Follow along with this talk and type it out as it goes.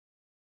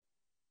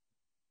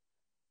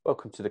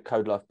Welcome to the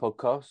Code Life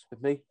podcast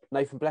with me,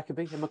 Nathan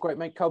Blackerby, and my great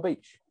mate Carl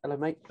Beach. Hello,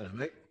 mate. Hello,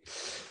 mate.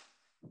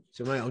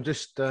 So, mate, I'm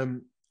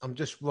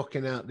just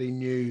rocking out the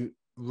new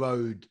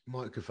Rode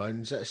microphone.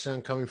 Does that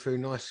sound coming through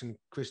nice and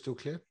crystal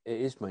clear?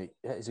 It is, mate.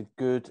 That is a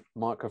good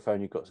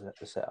microphone you've got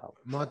to set up.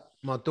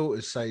 My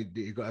daughters say that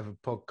you've got to have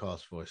a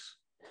podcast voice,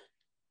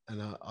 and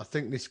I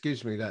think this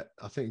gives me that.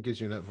 I think it gives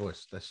me that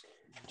voice.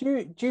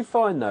 Do you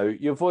find though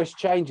your voice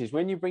changes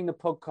when you bring the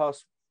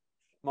podcast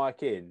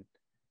mic in?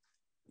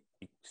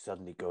 You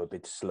suddenly go a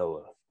bit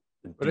slower.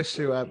 But let's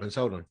see what happens.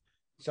 Hold on.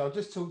 So I'll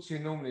just talk to you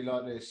normally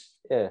like this.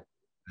 Yeah.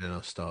 Then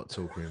I'll start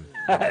talking.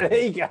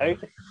 There you go.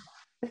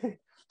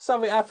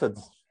 Something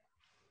happens.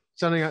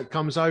 Something that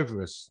comes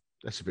over us.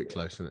 That's a bit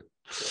close, isn't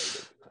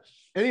it?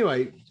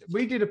 Anyway,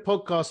 we did a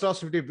podcast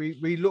last week.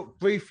 We looked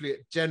briefly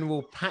at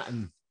General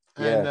Patton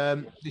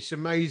and this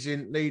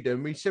amazing leader,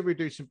 and we said we'd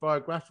do some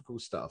biographical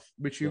stuff,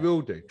 which we will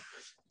do.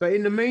 But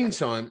in the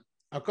meantime,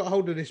 I've got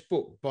hold of this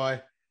book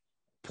by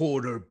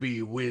Porter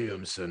B.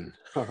 Williamson.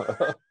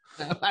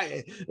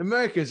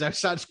 Americans have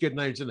such good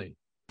names, don't they?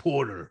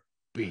 Porter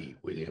B.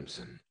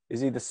 Williamson.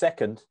 Is he the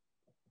second?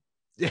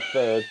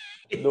 Third?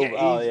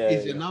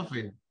 He's a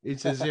nothing.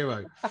 It's a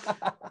zero.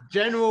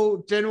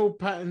 General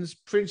Patton's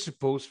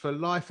Principles for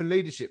Life and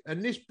Leadership.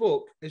 And this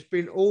book has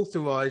been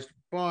authorized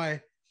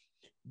by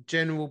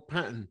General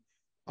Patton.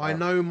 Wow. I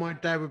know my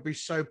dad would be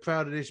so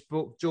proud of this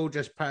book. George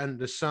S. Patton,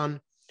 the son.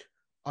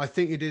 I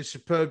think he did a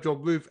superb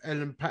job. Ruth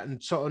Ellen Patton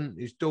Totten,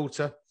 his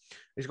daughter.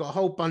 He's got a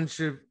whole bunch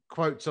of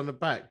quotes on the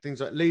back.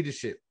 Things like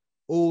leadership.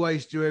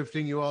 Always do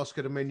everything you ask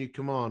of the men you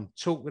command.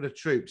 Talk with the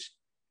troops.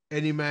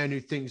 Any man who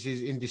thinks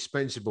he's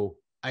indispensable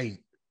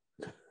ain't.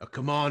 A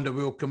commander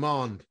will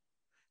command.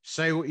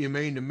 Say what you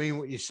mean and mean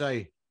what you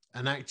say.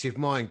 An active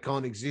mind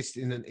can't exist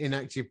in an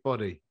inactive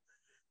body.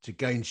 To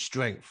gain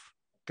strength,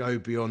 go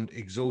beyond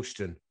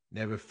exhaustion.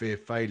 Never fear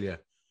failure.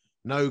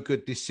 No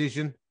good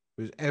decision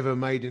was ever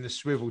made in a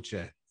swivel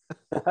chair.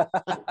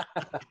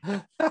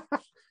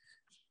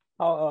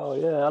 Oh,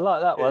 yeah, I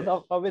like that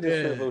one. I'm in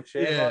a swivel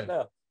chair right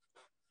now.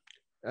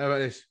 How about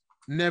this?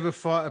 Never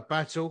fight a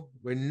battle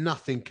when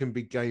nothing can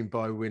be gained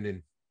by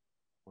winning.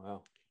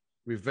 Wow.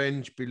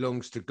 Revenge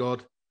belongs to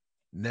God.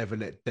 Never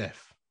let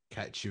death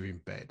catch you in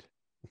bed.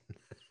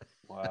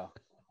 Wow.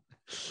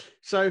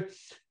 So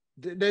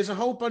there's a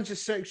whole bunch of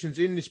sections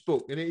in this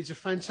book, and it's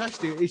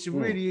a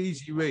really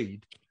easy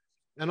read.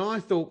 And I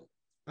thought,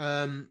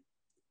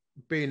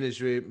 being as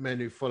we're men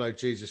who follow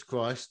Jesus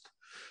Christ,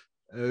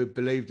 who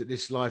believe that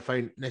this life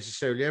ain't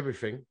necessarily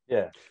everything.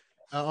 Yeah.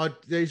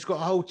 He's got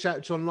a whole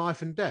chapter on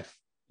life and death.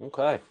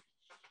 Okay.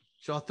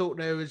 So I thought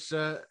there was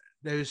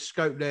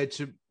scope there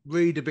to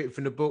read a bit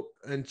from the book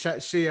and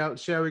see how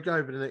we go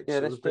over the next. Yeah,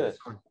 let's do it.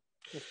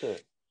 Let's do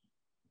it.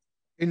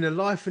 In the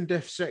life and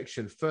death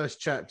section, first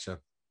chapter,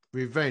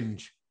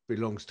 revenge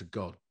belongs to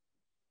God.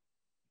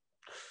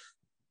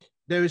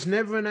 There is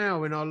never an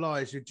hour in our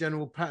lives with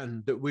General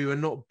Patton that we were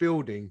not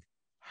building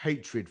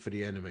hatred for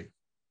the enemy,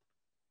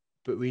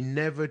 but we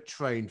never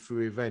trained for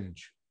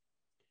revenge.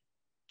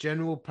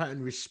 General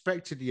Patton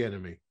respected the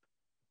enemy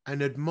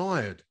and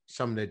admired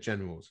some of their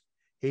generals.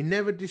 He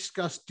never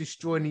discussed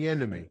destroying the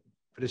enemy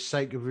for the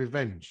sake of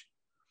revenge.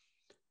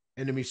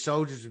 Enemy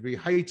soldiers would be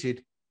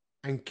hated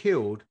and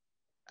killed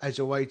as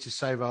a way to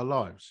save our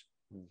lives.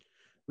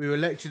 We were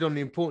lectured on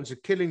the importance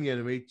of killing the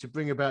enemy to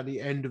bring about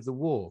the end of the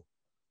war.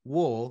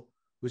 War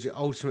was the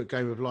ultimate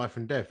game of life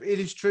and death. It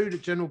is true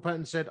that General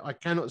Patton said, I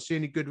cannot see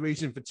any good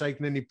reason for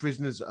taking any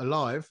prisoners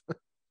alive.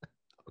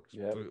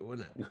 Yeah. Brutal,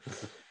 wasn't it?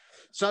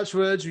 Such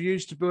words were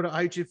used to build up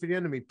hatred for the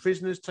enemy.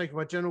 Prisoners taken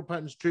by General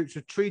Patton's troops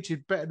were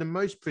treated better than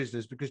most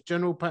prisoners because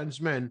General Patton's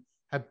men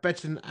had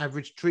better than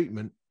average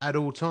treatment at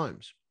all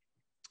times.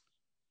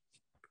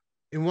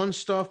 In one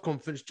staff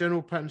conference,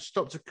 General Patton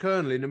stopped a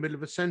colonel in the middle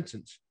of a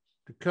sentence.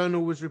 The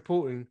colonel was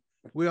reporting,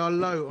 we are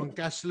low on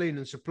gasoline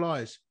and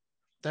supplies.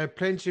 They have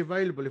plenty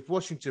available if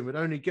Washington would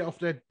only get off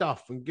their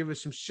duff and give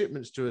us some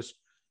shipments to us.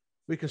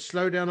 We can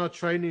slow down our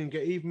training and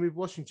get even with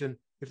Washington.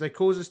 If they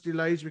cause us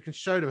delays, we can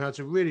show them how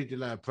to really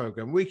delay our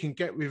program. We can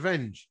get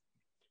revenge.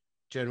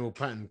 General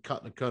Patton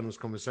cut the colonel's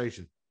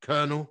conversation.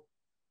 Colonel,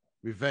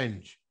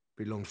 revenge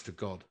belongs to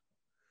God.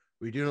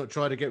 We do not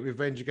try to get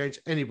revenge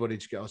against anybody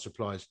to get our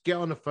supplies. Get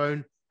on the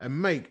phone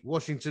and make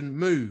Washington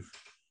move.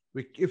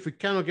 If we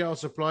cannot get our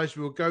supplies,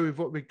 we will go with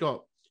what we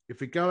got. If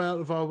we go out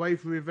of our way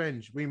for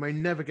revenge, we may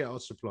never get our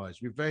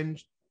supplies.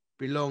 Revenge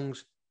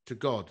belongs to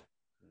God.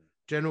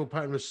 General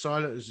Patton was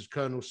silent as his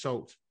colonel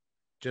sulked.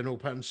 General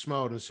Patton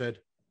smiled and said,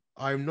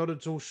 I am not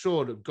at all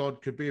sure that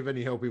God could be of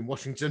any help in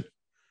Washington,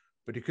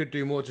 but he could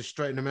do more to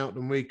straighten them out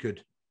than we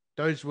could.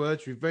 Those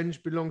words,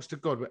 revenge belongs to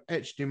God, were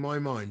etched in my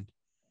mind.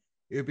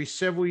 It would be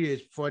several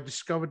years before I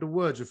discovered the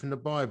words were from the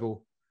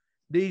Bible.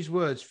 These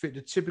words fit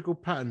the typical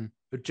pattern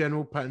of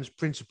General Patton's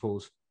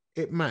principles.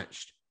 It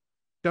matched.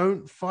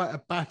 Don't fight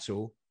a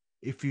battle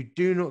if you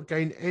do not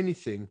gain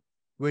anything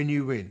when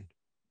you win.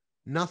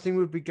 Nothing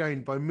would be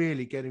gained by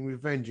merely getting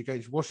revenge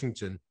against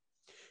Washington.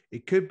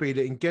 It could be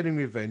that in getting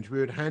revenge, we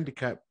would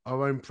handicap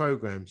our own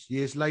programs.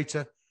 Years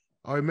later,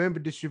 I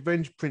remembered this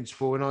revenge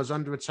principle when I was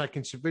under attack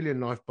in civilian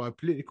life by a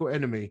political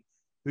enemy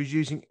who was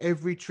using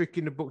every trick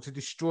in the book to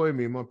destroy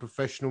me and my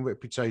professional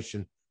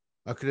reputation.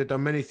 I could have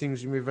done many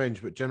things in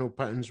revenge, but General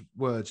Patton's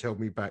words held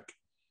me back.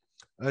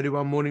 Early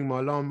one morning, my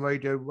alarm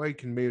radio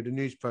wakened me with a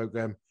news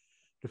program.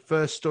 The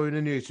first story in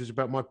the news was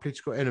about my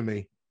political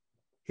enemy.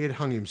 He had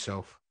hung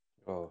himself.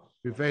 Oh.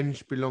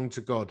 Revenge belonged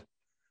to God,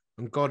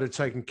 and God had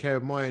taken care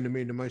of my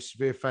enemy in the most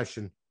severe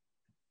fashion.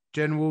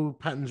 General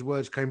Patton's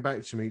words came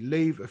back to me.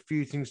 Leave a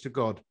few things to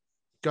God.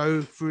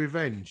 Go for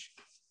revenge,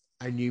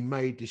 and you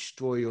may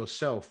destroy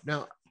yourself.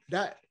 Now,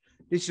 this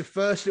is the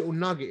first little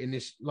nugget in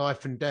this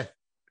life and death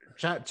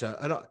chapter.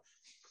 And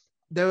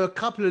there are a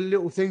couple of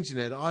little things in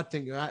there that I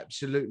think are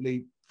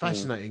absolutely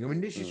fascinating. I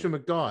mean, this is from a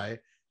guy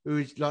who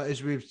is, like,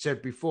 as we've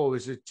said before,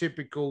 is a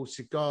typical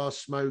cigar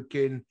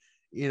smoking,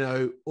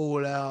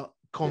 all out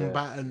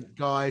combatant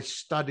guy,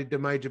 studied the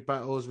major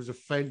battles, was a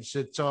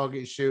fencer,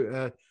 target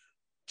shooter,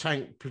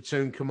 tank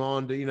platoon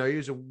commander. He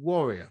was a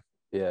warrior.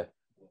 Yeah.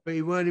 But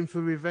he weren't in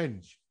for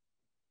revenge.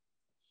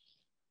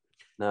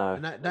 No.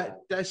 And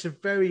that's a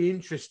very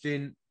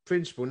interesting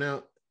principle.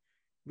 Now,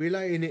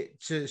 relating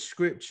it to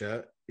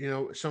scripture,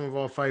 some of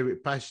our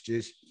favorite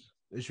passages,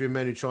 as we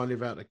men who try and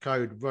live out the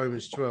code,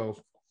 Romans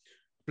 12,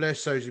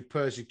 bless those who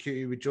persecute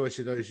you, rejoice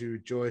with those who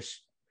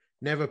rejoice.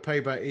 Never pay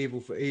back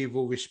evil for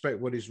evil, respect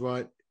what is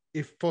right.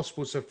 If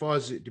possible, so far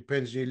as it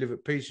depends, you live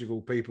at peace with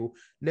all people.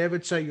 Never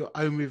take your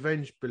own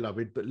revenge,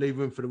 beloved, but leave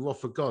room for the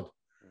wrath of God.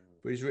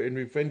 For he's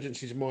written,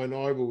 vengeance is mine,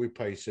 I will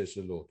repay, says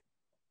the Lord.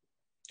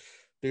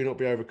 Do not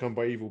be overcome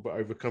by evil, but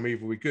overcome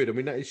evil with good. I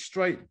mean, that is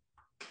straight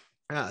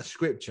out of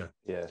scripture.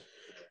 Yeah.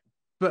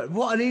 But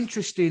what an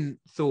interesting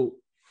thought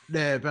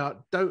there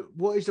about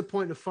what is the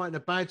point of fighting a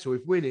battle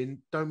if winning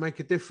don't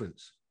make a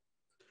difference?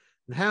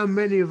 And how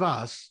many of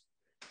us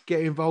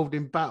get involved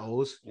in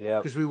battles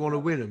because we want to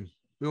win them?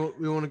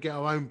 We want to get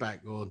our own back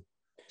or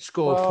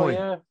score a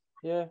point.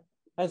 Yeah.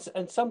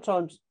 And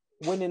sometimes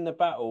winning the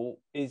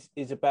battle is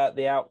about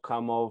the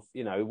outcome of,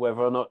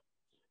 whether or not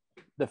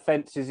the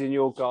fence is in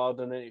your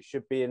garden and it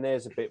should be in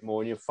theirs a bit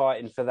more, and you're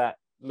fighting for that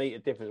meter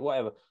difference,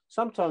 whatever.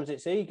 Sometimes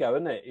it's ego,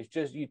 isn't it? It's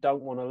just you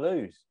don't want to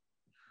lose.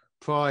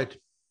 Pride.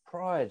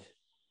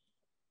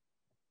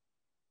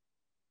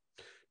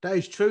 That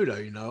is true,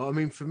 though. I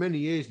mean, for many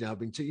years now, I've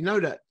been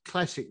that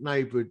classic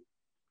neighbour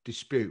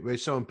dispute where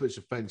someone puts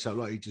a fence up,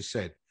 like you just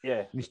said.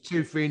 Yeah. And it's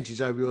 2-3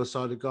 inches over your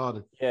side of the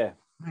garden. Yeah.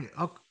 Mate,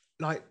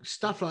 like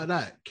stuff like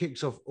that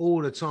kicks off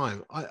all the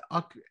time.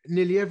 I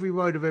nearly every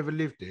road I've ever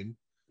lived in.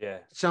 Yeah.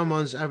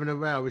 Someone's having a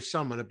row with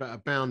someone about a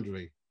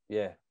boundary.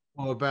 Yeah.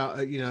 Or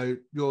about,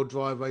 your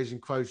driveway's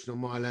encroaching on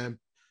my land.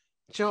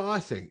 Do you know what I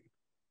think?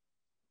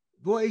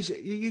 What is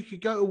it? You could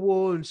go to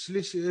war and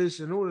solicitors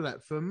and all of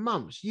that for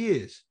months,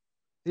 years.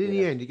 And in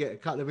the end, you get a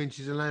couple of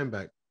inches of land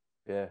back.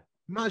 Yeah.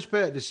 Much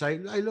better to say,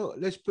 hey, look,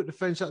 let's put the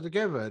fence up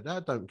together. I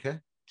don't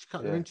care. Just a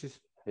couple of inches.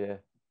 Yeah.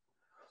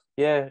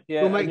 Yeah.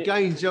 You'll make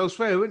gains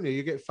elsewhere, wouldn't you?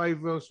 You get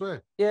favour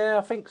elsewhere. Yeah,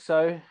 I think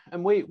so.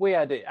 And we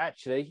had it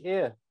actually,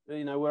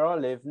 where I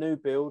live, new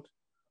build.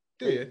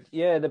 Do you?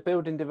 Yeah, the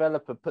building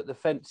developer put the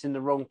fence in the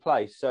wrong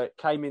place. So it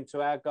came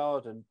into our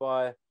garden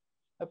by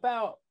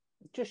about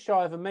just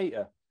shy of a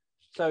metre.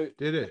 So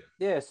did it?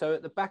 Yeah, so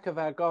at the back of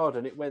our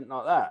garden, it went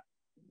like that.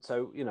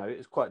 So, it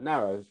was quite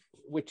narrow,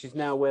 which is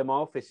now where my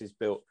office is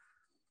built.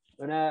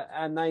 And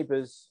our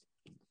neighbours,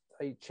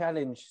 they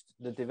challenged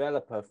the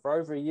developer for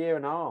over 1.5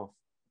 years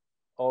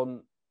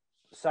on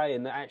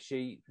saying that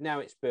actually now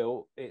it's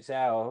built, it's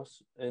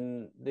ours,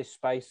 and this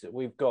space that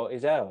we've got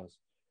is ours.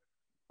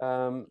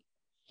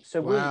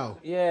 So wow.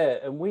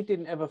 And we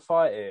didn't ever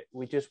fight it.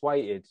 We just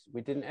waited. We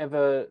didn't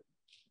ever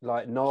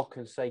knock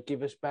and say,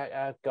 give us back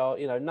our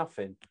garden,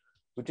 nothing.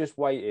 We just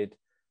waited.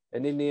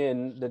 And in the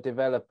end, the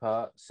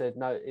developer said,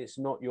 no, it's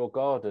not your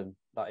garden.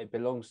 It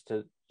belongs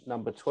to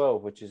number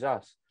 12, which is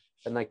us.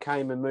 And they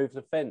came and moved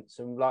the fence.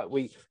 And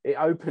it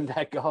opened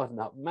our garden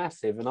up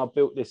massive. And I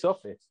built this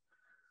office.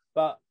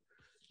 But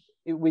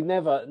we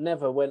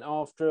never went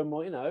after them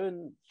or,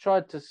 and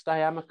tried to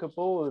stay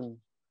amicable. And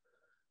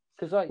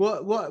because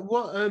what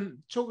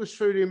talk us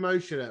through the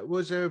emotion of that.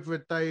 Was there ever a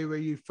day where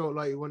you felt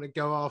like you want to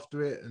go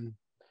after it? And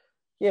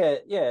yeah,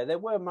 there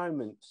were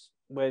moments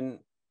when,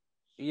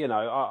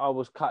 I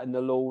was cutting the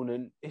lawn,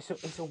 and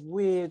it's a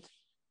weird,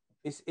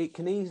 it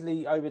can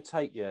easily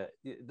overtake you.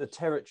 The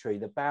territory,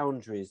 the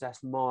boundaries,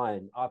 that's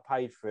mine. I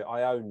paid for it.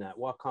 I own that.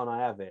 Why can't I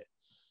have it?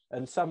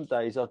 And some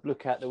days I'd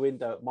look out the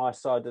window at my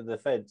side of the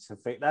fence and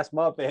think, that's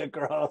my bit of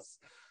grass.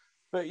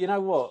 But you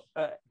know what?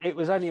 It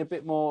was only a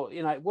bit more,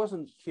 it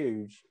wasn't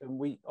huge. And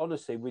we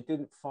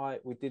didn't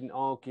fight. We didn't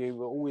argue.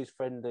 We're always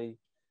friendly.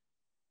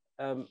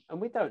 And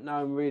we don't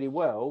know them really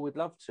well. We'd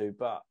love to,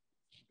 but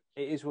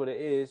it is what it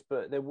is.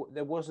 But there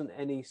wasn't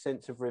any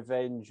sense of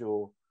revenge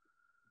or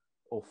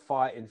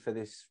fighting for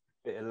this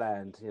bit of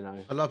land,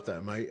 I love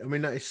that, mate. I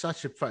mean, that is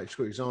such a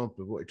practical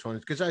example of what you're trying to,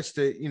 because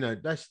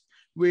that's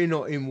we're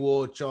not in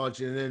war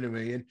charging an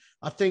enemy. And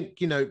I think,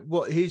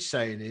 what he's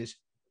saying is,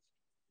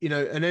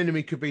 an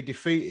enemy could be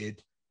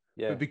defeated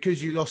Yeah. But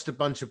because you lost a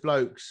bunch of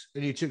blokes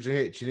and you took some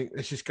hits, you think,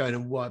 let's just go in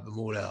and wipe them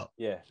all out.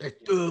 Yeah. Let's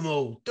do them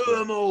all. Do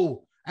them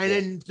all. And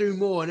then do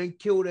more and then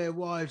kill their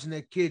wives and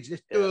their kids.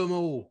 Let's do them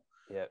all.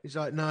 Yeah. It's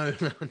like, no,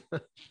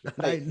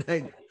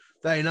 they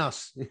ain't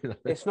us. You know?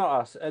 It's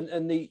not us.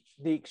 And the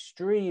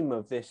extreme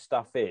of this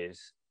stuff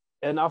is,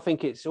 and I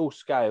think it's all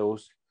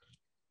scales.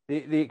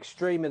 The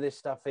extreme of this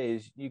stuff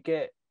is you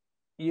get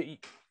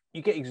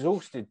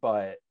exhausted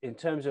by it in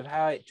terms of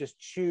how it just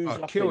chews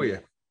I'll up kill you.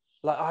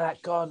 Like, oh,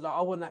 that garden, like,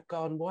 I want that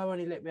garden. Why won't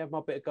he let me have my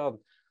bit of garden?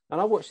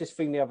 And I watched this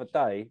thing the other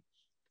day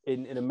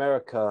in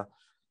America.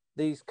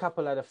 These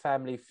couple had a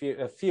family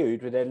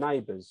feud with their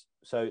neighbours.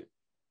 So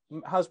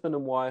husband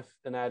and wife,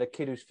 and they had a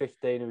kid who's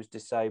 15 who was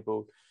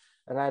disabled,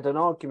 and they had an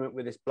argument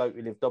with this bloke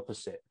who lived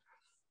opposite.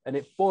 And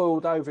it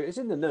boiled over. It was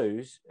in the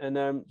news, and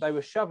they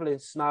were shoveling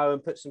snow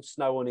and put some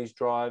snow on his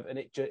drive,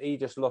 and he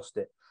just lost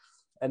it.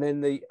 And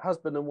then the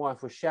husband and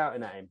wife were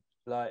shouting at him,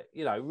 like,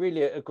 you know,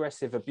 really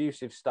aggressive,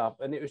 abusive stuff.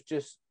 And it was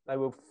just, they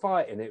were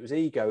fighting. It was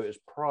ego, it was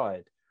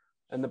pride.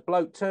 And the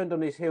bloke turned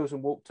on his heels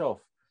and walked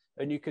off.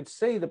 And you could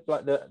see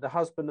the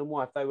husband and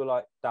wife, they were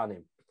like, done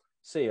him.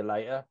 See you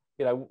later.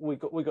 You know, we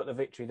got the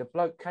victory. The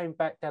bloke came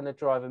back down the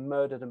drive and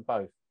murdered them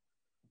both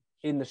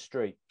in the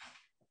street.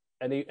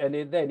 And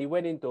then he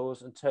went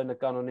indoors and turned the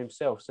gun on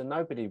himself. So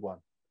nobody won.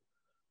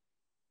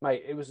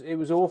 Mate, it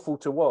was awful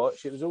to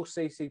watch. It was all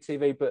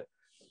CCTV, but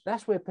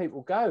that's where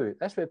people go.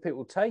 That's where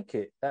people take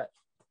it.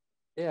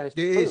 It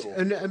is.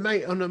 And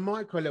mate, on a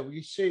micro level,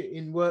 you see it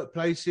in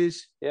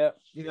workplaces. Yeah.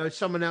 You know,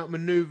 someone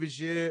outmaneuvers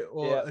you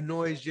or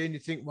annoys you, and you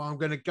think, well, I'm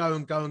going to go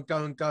and go and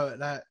go and go at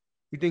that.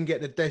 You didn't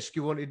get the desk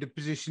you wanted, the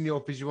position, the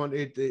office you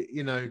wanted,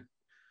 the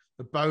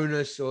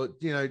bonus, or,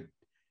 you know,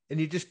 and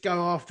you just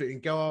go after it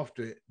and go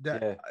after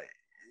it.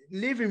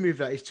 Living with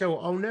that is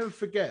terrible. I'll never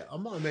forget. I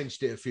might have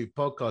mentioned it a few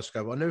podcasts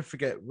ago, but I'll never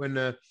forget when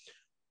I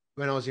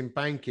was in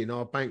banking,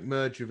 our bank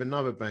merged with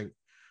another bank,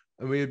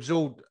 and we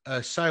absorbed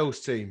a sales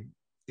team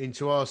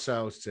into our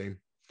sales team.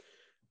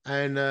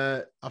 And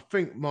I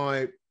think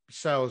my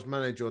sales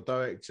manager or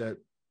director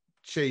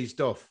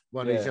cheesed off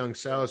one of his young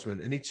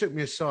salesmen, and he took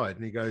me aside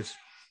and he goes,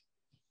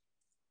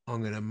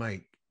 I'm going to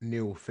make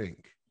Neil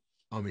think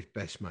I'm his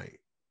best mate.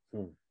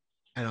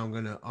 And I'm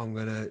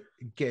gonna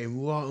get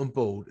him right on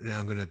board, and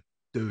I'm gonna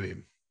do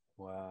him.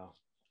 Wow.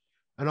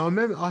 And I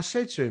remember I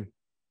said to him,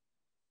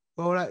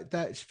 well,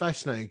 that's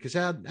fascinating, because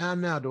how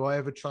now do I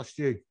ever trust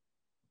you?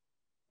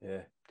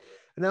 Yeah.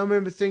 And I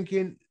remember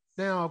thinking,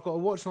 now I've got to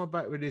watch my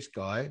back with this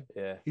guy.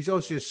 Yeah. He's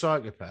obviously a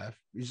psychopath.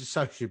 He's a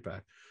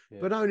sociopath. Yeah.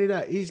 But not only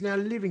that, he's now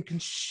living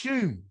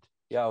consumed.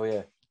 Yeah, oh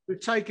yeah. We're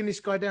taking this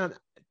guy down.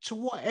 To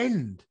what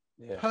end?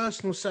 Yeah.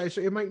 Personal say, so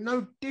it'll make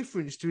no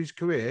difference to his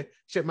career,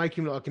 except make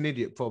him look like an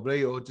idiot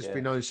probably, or just be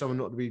known as someone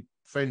not to be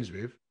friends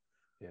with.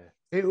 Yeah.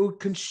 It will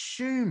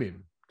consume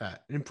him,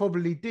 that, and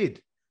probably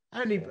did.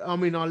 And I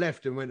mean, I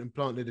left and went and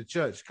planted a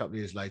church a couple of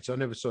years later. I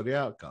never saw the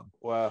outcome.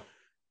 Wow.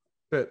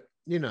 But,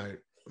 you know,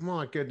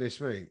 my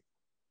goodness me.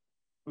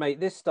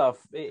 Mate, this stuff,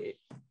 it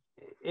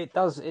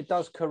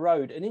does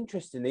corrode. And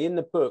interestingly, in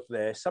the book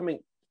there, something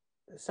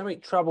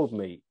troubled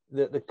me.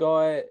 That the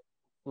guy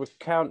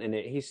recounting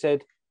it, he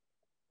said,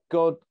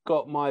 God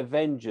got my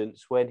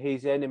vengeance when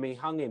his enemy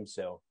hung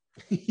himself.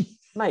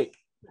 Mate,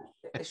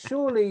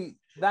 surely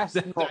that's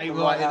not that ain't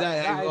right.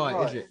 That ain't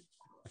right, is it?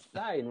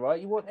 That ain't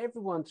right. You want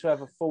everyone to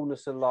have a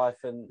fullness of life,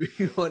 and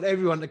you want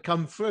everyone to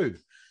come through.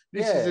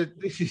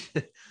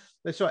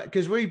 That's right,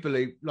 because we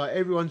believe like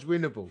everyone's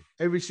winnable,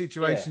 every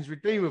situation's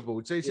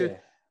redeemable. So it's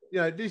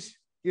this.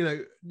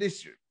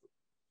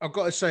 I've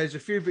got to say, there's a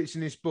few bits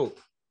in this book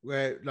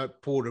where,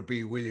 like Porter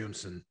B.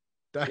 Williamson,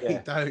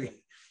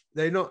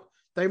 they're not.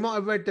 They might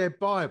have read their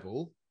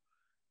Bible,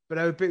 but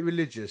they were a bit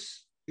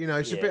religious. You know,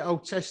 it's a bit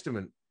Old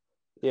Testament.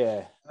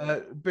 Yeah. A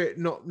bit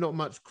not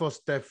much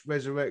cross death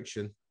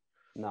resurrection.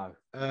 No.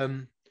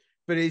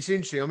 But it's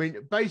interesting. I mean,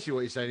 basically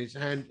what he's saying is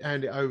hand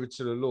it over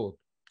to the Lord.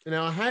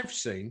 Now I have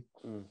seen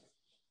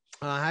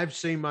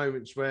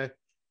moments where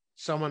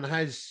someone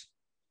has,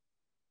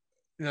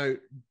 you know,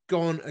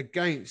 gone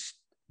against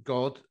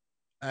God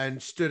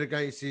and stood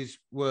against his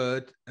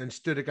word and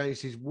stood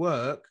against his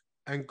work,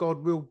 and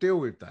God will deal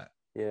with that.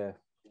 Yeah.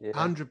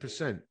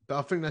 100%. But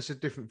I think that's a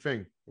different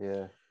thing.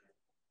 Yeah.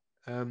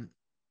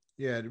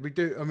 We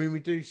do. I mean, we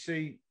do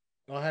see,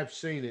 I have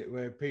seen it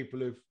where people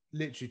have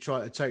literally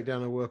tried to take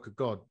down the work of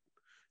God.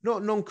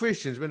 Not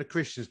non-Christians, when a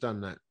Christian's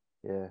done that.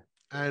 Yeah.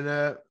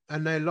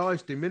 And their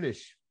lives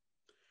diminish.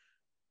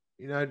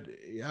 You know,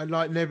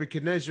 like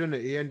Nebuchadnezzar, isn't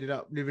it? He ended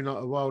up living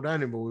like a wild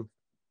animal with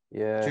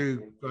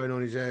dew growing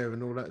on his hair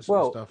and all that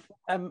sort of stuff.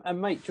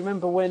 And mate, do you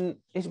remember when,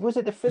 was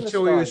it the Philistines?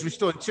 Until he was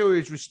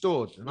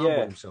restored and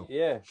humbled himself.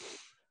 Yeah.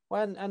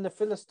 And the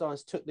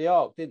Philistines took the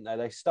ark, didn't they?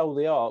 They stole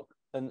the ark,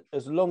 and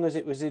as long as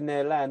it was in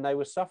their land, they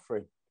were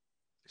suffering.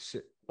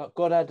 Like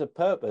God had a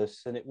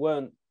purpose, and it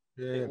weren't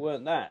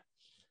that.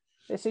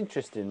 It's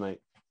interesting, mate.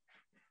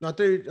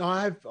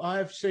 I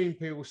have seen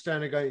people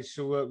stand against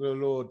the work of the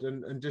Lord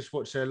and just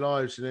watch their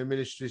lives and their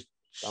ministries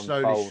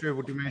slowly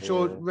shrivel, diminish,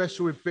 or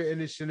wrestle with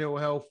bitterness and ill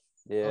health.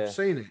 Yeah. I've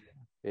seen it.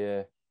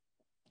 Yeah.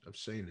 I've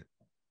seen it.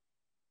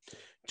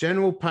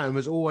 General Patton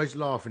was always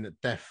laughing at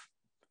death,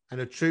 and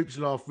the troops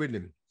laughed with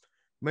him.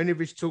 Many of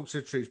his talks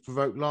to the troops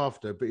provoked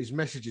laughter, but his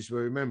messages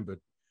were remembered.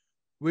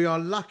 We are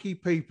lucky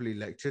people, he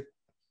lectured.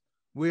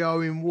 We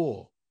are in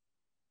war.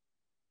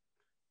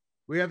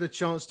 We have the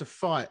chance to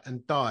fight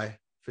and die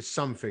for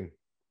something.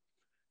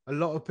 A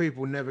lot of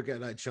people never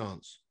get that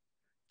chance.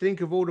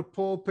 Think of all the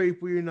poor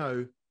people you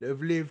know that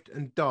have lived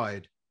and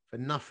died for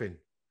nothing.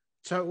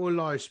 Total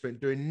lives spent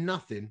doing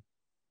nothing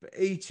but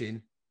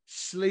eating,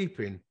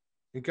 sleeping,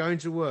 and going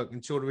to work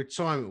until the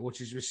retirement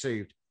watch is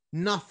received.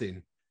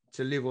 Nothing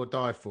to live or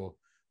die for.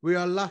 We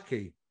are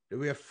lucky that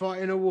we are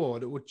fighting a war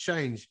that will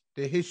change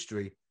the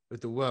history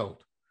of the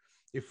world.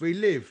 If we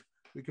live,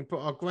 we can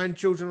put our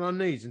grandchildren on our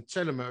knees and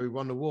tell them how we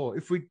won the war.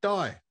 If we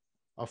die,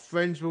 our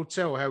friends will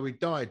tell how we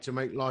died to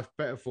make life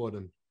better for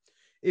them.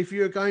 If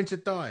you are going to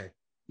die,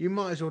 you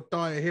might as well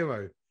die a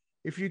hero.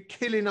 If you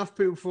kill enough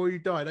people before you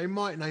die, they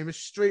might name a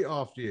street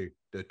after you.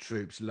 The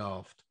troops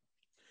laughed.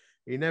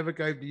 He never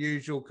gave the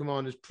usual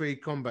commander's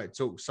pre-combat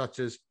talk, such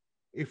as,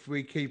 if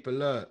we keep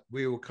alert,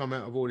 we will come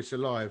out of all this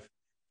alive.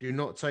 Do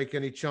not take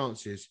any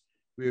chances.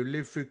 We have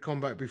lived through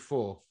combat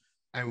before,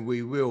 and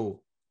we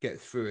will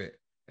get through it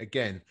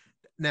again.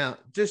 Now,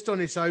 just on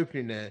this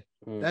opening there,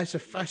 that's a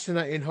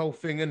fascinating whole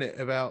thing, isn't it?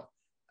 About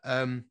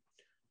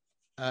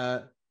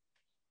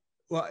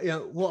what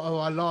are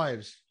our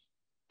lives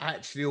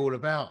actually all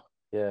about?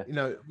 Yeah.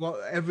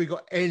 Have we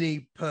got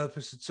any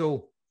purpose at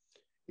all?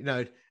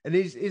 And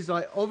he's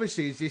like,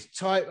 obviously, he's this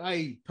type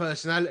A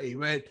personality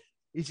where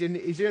he's in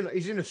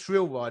a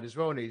thrill ride as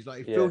well, and he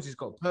feels he's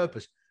got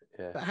purpose.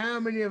 Yeah. But how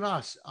many of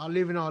us are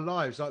living our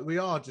lives like we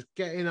are, just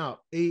getting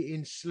up,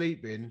 eating,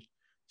 sleeping,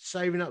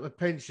 saving up a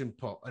pension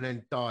pot, and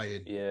then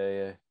dying?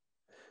 Yeah.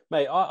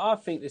 Mate, I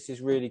think this is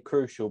really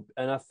crucial,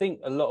 and I think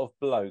a lot of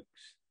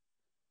blokes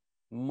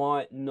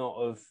might not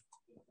have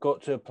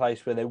got to a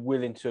place where they're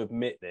willing to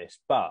admit this,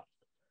 but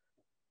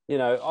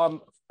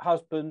I'm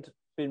husband,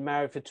 been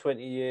married for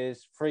 20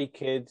 years, 3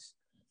 kids.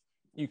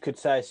 You could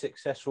say a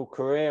successful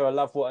career. I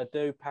love what I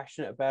do,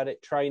 passionate about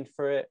it, trained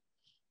for it.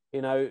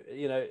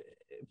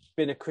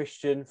 Been a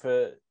Christian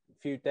for a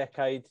few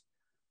decades,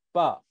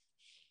 but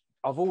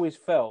I've always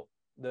felt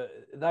that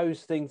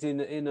those things in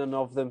and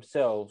of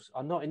themselves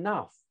are not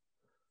enough.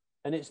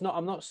 And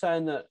I'm not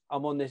saying that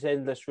I'm on this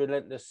endless,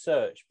 relentless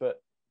search,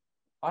 but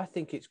I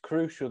think it's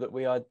crucial that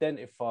we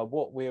identify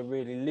what we are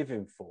really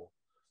living for,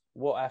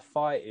 what our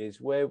fight is,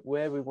 where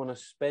we want to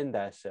spend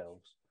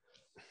ourselves.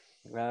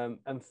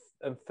 And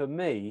for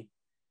me,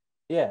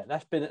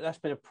 that's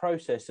been a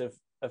process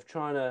of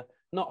trying to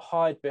not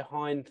hide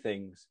behind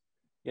things,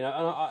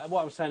 and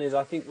what I'm saying is,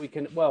 I think we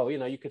can. Well,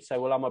 you could say,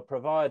 well, I'm a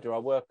provider, I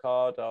work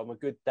hard, I'm a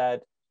good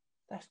dad.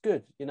 That's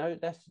good,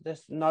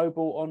 that's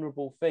noble,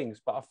 honourable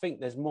things. But I think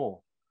there's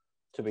more,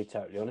 to be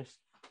totally honest.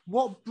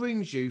 What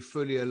brings you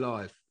fully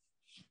alive?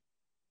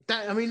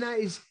 I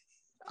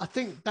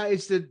think that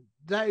is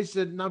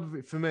the nub of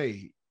it for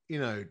me,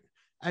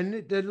 And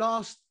the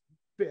last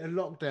bit of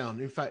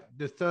lockdown, in fact,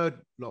 the 3rd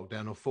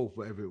lockdown or 4th,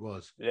 whatever it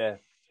was. Yeah.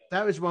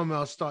 That was one where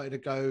I started to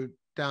go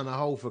down a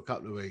hole for a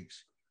couple of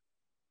weeks.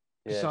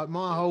 Yeah. It's like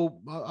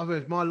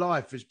my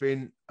life has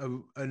been a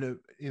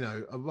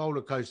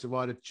roller coaster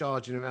ride of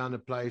charging around the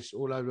place,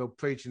 all over,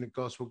 preaching the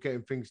gospel,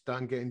 getting things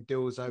done, getting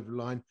deals over the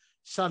line.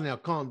 Suddenly I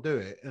can't do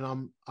it,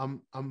 and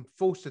I'm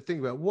forced to think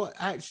about what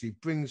actually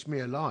brings me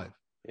alive.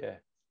 Yeah.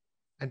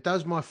 And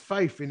does my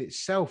faith in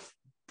itself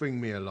bring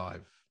me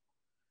alive?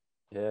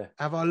 Yeah.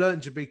 Have I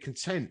learned to be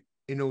content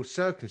in all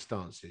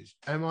circumstances?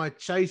 Am I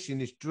chasing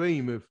this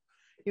dream of,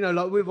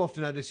 like we've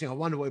often had this thing, I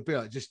wonder what it'd be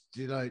like just,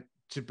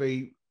 to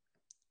be,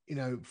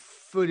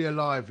 fully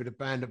alive with a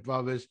band of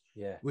brothers,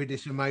 with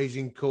this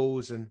amazing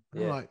cause. And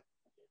I'm like,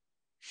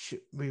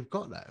 shit, we've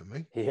got that,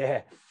 haven't we?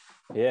 Yeah.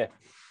 Yeah.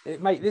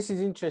 Mate, this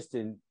is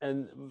interesting.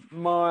 And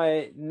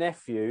my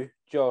nephew,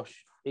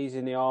 Josh, he's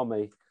in the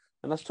army.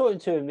 And I was talking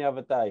to him the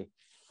other day,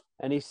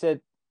 and he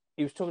said,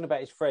 he was talking about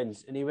his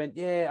friends, and he went,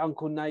 yeah,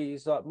 Uncle Nate,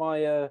 he's like,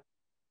 my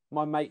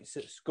mates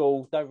at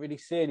school don't really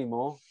see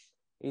anymore.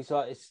 He's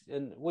like,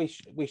 and we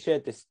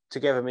shared this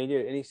together, me and you.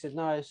 And he said,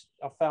 no,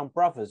 I found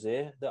brothers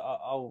here that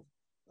I'll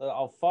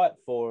fight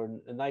for,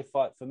 and they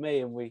fight for me,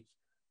 and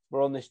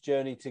we're on this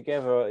journey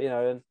together,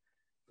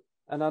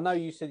 And I know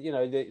you said,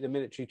 the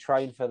military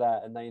train for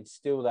that, and they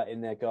instill that in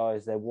their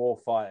guys, they're war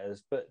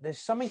fighters. But there's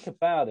something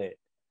about it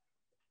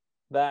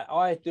that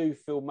I do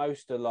feel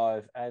most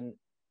alive and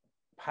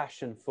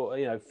passion for,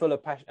 full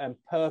of passion and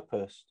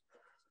purpose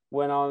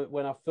when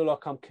I feel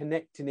like I'm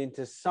connecting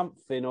into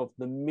something of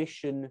the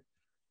mission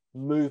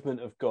movement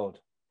of God,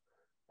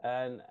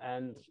 and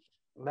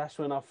that's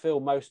when I feel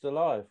most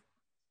alive.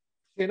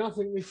 And I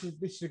think this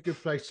is a good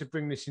place to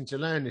bring this into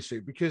land this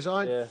week, because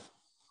I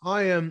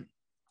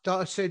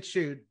said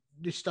to you,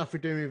 this stuff we're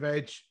doing with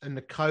Edge and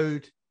the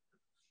code,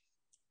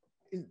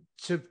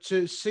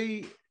 to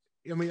see,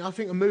 I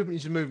think a movement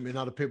is a movement, and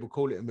other people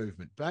call it a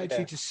movement, but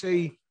actually to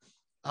see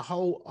a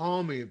whole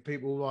army of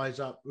people rise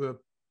up who are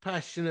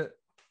passionate,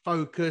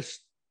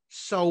 focused,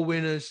 soul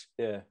winners,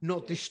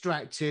 not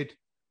distracted,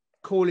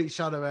 call each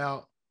other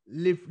out,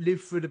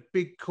 live for the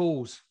big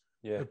cause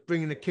Yeah. of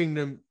bringing the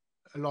kingdom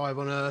alive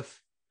on earth,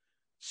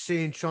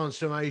 seeing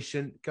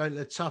transformation, going to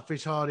the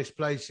toughest, hardest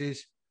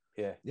places,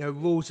 Yeah.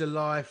 Rules of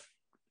life,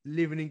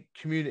 living in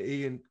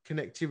community and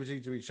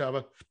connectivity to each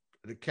other,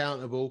 and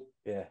accountable,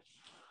 Yeah.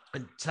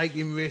 and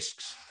taking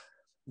risks,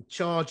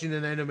 charging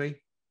an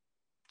enemy,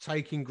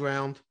 taking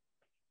ground,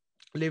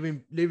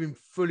 living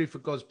fully for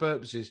God's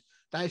purposes.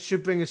 That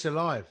should bring us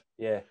alive.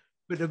 Yeah.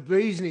 But the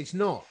reason it's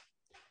not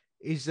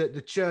is that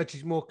the church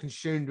is more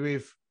consumed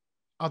with,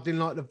 I didn't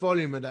like the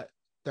volume of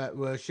that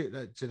worship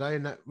today,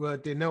 and that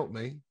word didn't help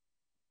me.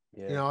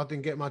 Yeah. I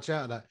didn't get much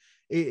out of that.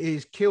 It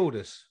has killed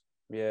us.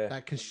 Yeah.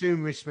 That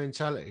consumerist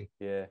mentality.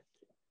 Yeah.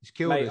 It's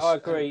killed Mate, us. I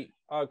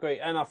agree.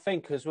 And I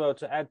think as well,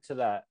 to add to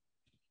that,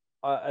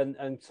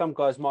 and some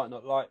guys might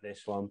not like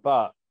this one,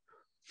 but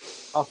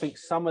I think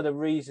some of the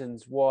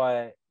reasons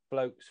why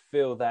blokes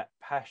feel that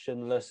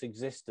passionless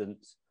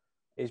existence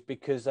is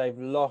because they've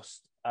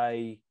lost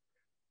a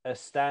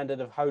standard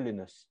of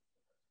holiness.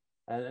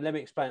 And let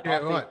me explain.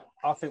 Yeah,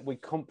 I think we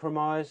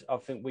compromise. I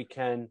think we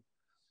can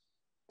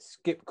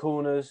skip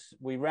corners.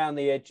 We round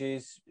the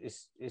edges.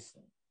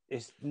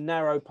 It's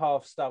narrow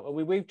path stuff.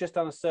 We've just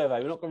done a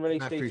survey. We're not going to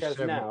release Matthew details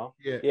 7. now.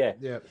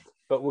 Yeah.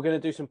 But we're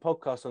going to do some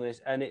podcasts on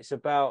this, and it's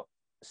about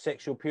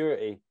sexual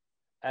purity,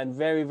 and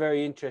very,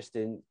 very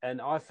interesting.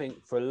 And I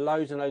think for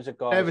loads and loads of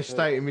guys,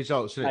 Devastating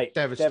results, isn't it?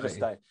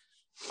 Devastating.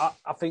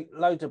 I think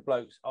loads of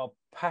blokes are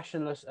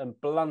passionless and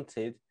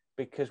blunted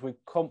because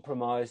we've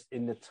compromised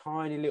in the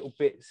tiny little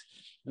bits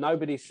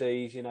nobody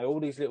sees. All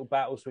these little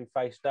battles we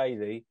face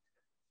daily.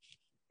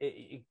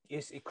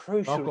 It's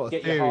crucial to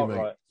get your heart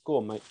right. Go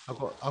on, mate.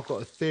 I've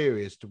got a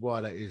theory as to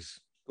why that is.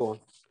 Go on.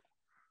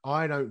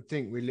 I don't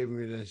think we're living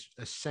in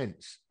a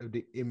sense of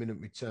the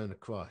imminent return of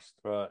Christ.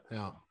 Right.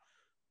 Now,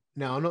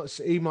 I'm not.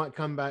 He might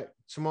come back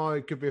tomorrow.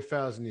 It could be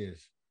 1,000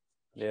 years.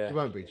 Yeah. It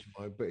won't be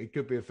tomorrow, but it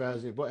could be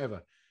 1,000 years,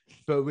 whatever.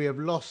 But we have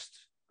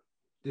lost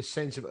this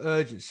sense of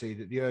urgency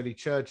that the early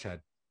church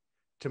had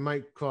to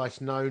make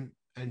Christ known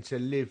and to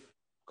live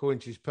according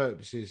to his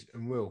purposes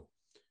and will,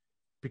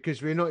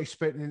 because we're not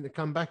expecting him to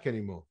come back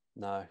anymore.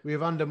 No. We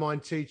have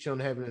undermined teaching on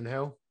heaven and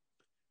hell.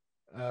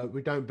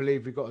 We don't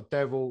believe we've got a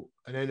devil,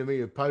 an enemy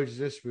who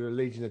opposes us. We're a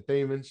legion of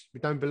demons. We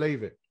don't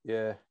believe it.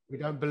 Yeah. We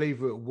don't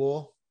believe we're at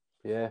war.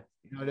 Yeah.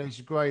 There's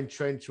a growing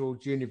trend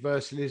towards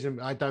universalism.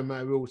 I don't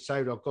matter. We're all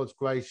saved. Our God's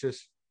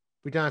gracious.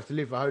 We don't have to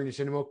live for holiness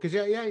anymore. Because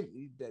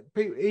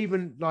people,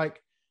 even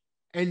like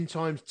end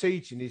times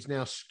teaching is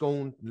now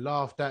scorned and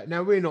laughed at.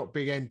 Now, we're not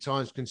big end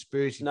times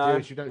conspiracy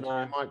theorists. We don't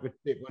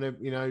microchip on it,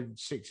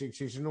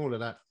 666 and all of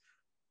that.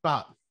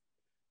 But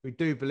we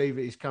do believe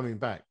it is coming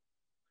back.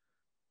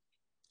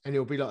 And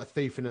it'll be like a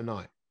thief in the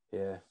night.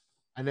 Yeah.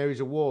 And there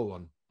is a war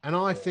on. And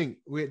I think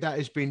that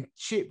has been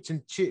chipped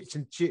and chipped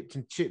and chipped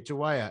and chipped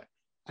away at.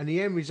 And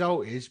the end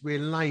result is we're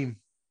lame.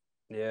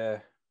 Yeah.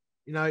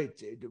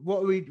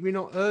 What are we? We're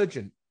not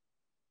urgent.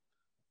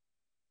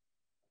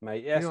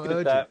 Mate, yeah,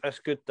 that's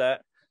good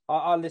that.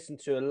 I listened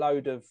to a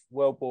load of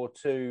World War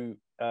II,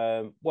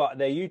 they're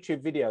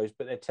YouTube videos,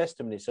 but they're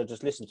testimonies, so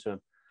just listen to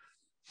them.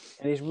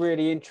 And it's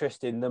really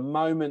interesting. The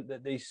moment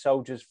that these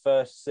soldiers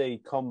first see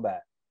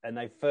combat, and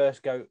they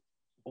first go,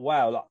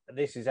 wow,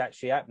 this is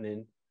actually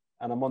happening,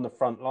 and I'm on the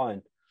front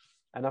line.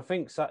 And I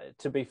think,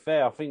 to be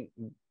fair, I think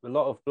a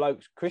lot of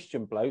blokes,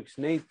 Christian blokes,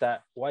 need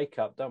that wake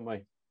up, don't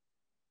we?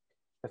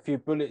 A few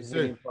bullets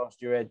zooming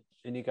past your head,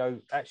 and you go,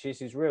 actually,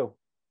 this is real.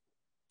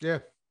 Yeah,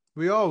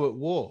 we are at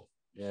war.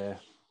 Yeah.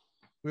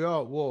 We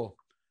are at war.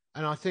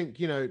 And I think,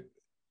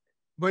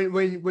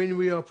 when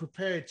we are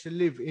prepared to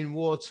live in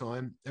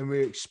wartime and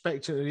we're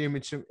expecting the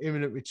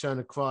imminent return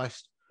of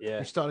Christ,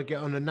 we start to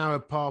get on a narrow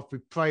path. We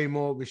pray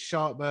more. We're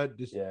sharper.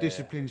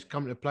 Disciplines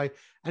come into play.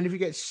 And if you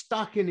get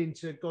stuck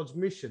into God's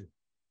mission,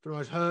 for the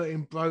most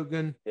hurting,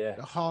 broken, the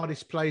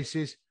hardest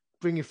places,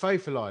 bring your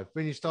faith alive.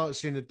 When you start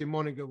seeing the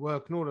demonic at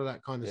work and all of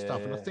that kind of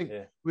stuff. And I think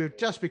we've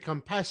just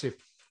become passive.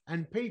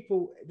 And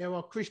there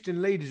are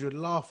Christian leaders who would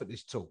laugh at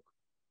this talk.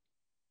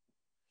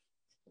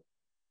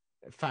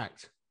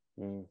 Fact.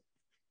 Mm.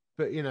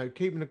 But,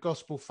 keeping the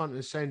gospel front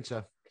and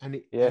center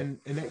and an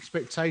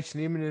expectation,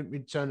 the imminent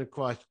return of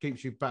Christ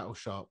keeps you battle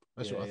sharp.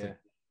 That's what I think.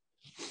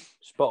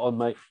 Spot on,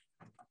 mate.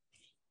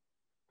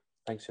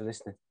 Thanks for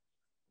listening.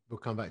 We'll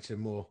come back to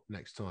more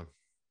next time.